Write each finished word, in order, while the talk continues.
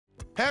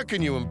How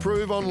can you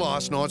improve on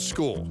last night's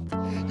score?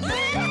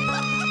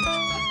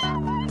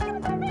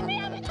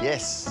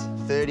 Yes,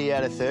 30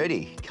 out of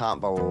 30. Can't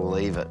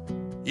believe it.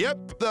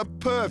 Yep, the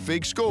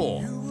perfect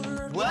score.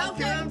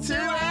 Welcome to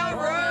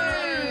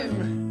our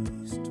room!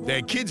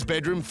 Their kids'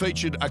 bedroom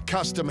featured a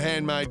custom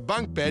handmade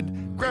bunk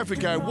bed,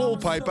 graphico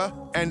wallpaper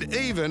and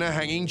even a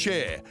hanging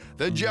chair.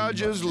 The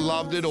judges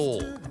loved it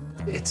all.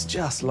 It's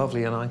just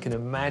lovely, and I can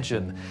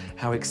imagine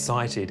how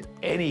excited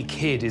any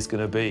kid is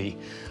going to be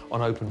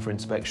on open for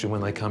inspection when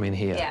they come in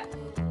here. Yeah.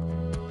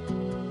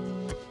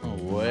 Oh,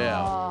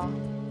 wow.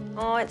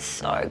 Oh, it's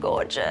so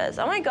gorgeous.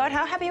 Oh, my God,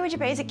 how happy would you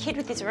be as a kid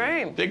with this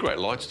room? They're great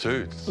lights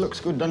too. Looks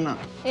good, doesn't it?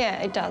 Yeah,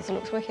 it does. It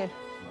looks wicked.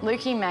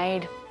 Lukey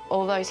made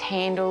all those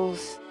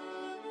handles.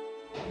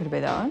 Would it be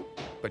that one?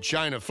 But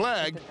Shayna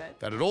flagged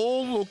that it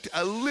all looked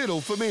a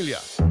little familiar.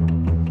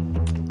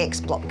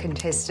 Ex-block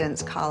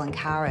contestants Kyle and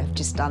Cara have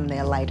just done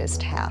their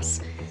latest house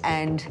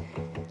and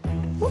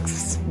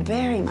looks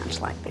very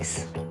much like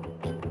this.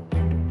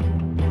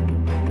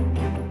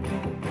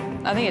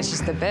 I think it's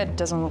just the bed. It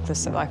doesn't look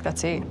this like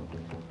that's it.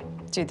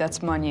 Dude,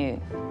 that's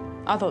minute.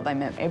 I thought they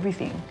meant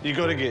everything. You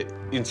got to get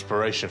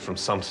inspiration from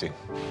something.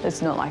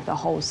 It's not like the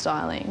whole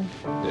styling.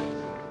 Yeah.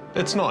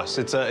 It's nice.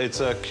 It's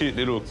a cute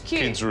little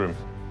kid's room.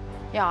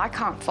 Yeah, I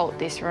can't fault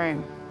this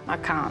room. I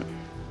can't.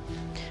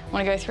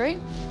 Want to go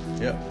through?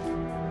 Yep.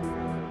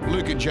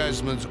 Luke and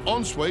Jasmin's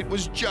ensuite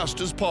was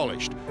just as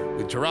polished,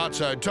 with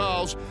terrazzo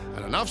tiles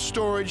and enough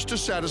storage to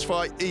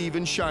satisfy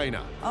even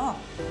Shayna. Oh,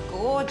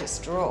 gorgeous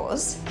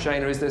drawers.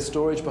 Shayna, is there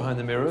storage behind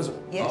the mirrors?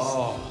 Yes.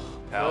 Oh,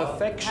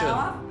 perfection.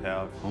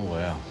 Oh,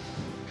 wow.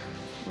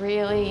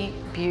 Really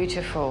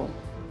beautiful.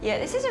 Yeah,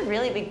 this is a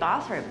really big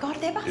bathroom. God,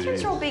 their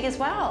bathrooms are all big as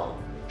well.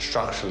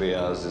 Structurally,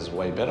 ours is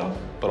way better,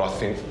 but I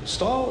think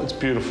style, it's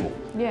beautiful.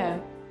 Yeah.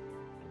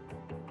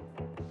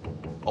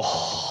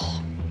 Oh,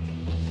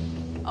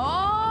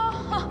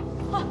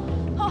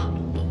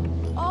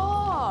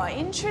 Oh,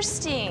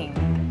 interesting.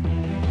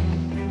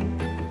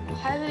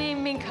 Hasn't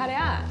even been cut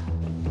out.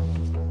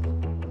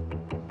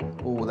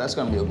 Oh, that's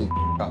going to be a big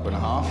up and a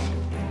half.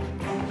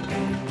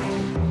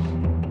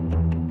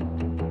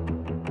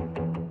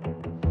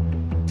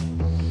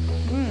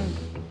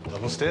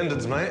 double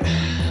standards, mate.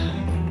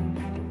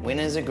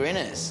 Winners are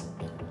grinners.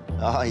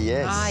 Oh,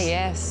 yes. Ah,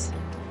 yes.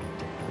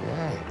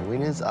 Yeah,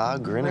 winners are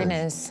grinners.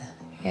 Winners.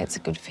 Yeah, it's a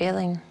good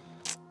feeling.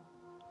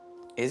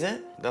 Is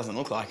it? Doesn't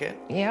look like it.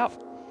 Yep.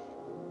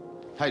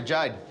 Hey,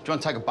 Jade, do you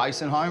want to take a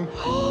basin home?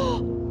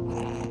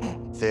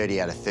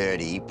 30 out of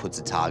 30 puts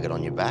a target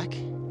on your back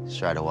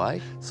straight away.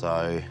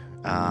 So,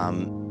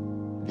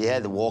 yeah,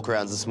 the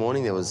walkarounds this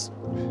morning, there was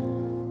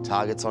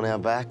targets on our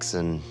backs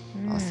and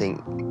I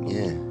think,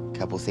 yeah, a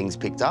couple of things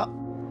picked up.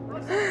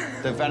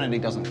 The vanity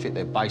doesn't fit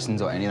their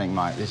basins or anything,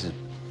 mate. This is...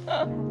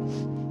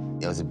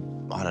 It was,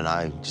 I don't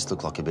know, just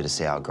looked like a bit of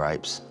sour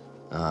grapes.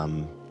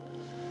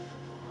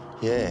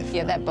 Yeah.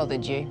 Yeah, that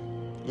bothered you.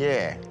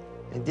 Yeah,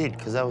 it did,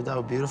 because they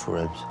were beautiful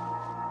rooms.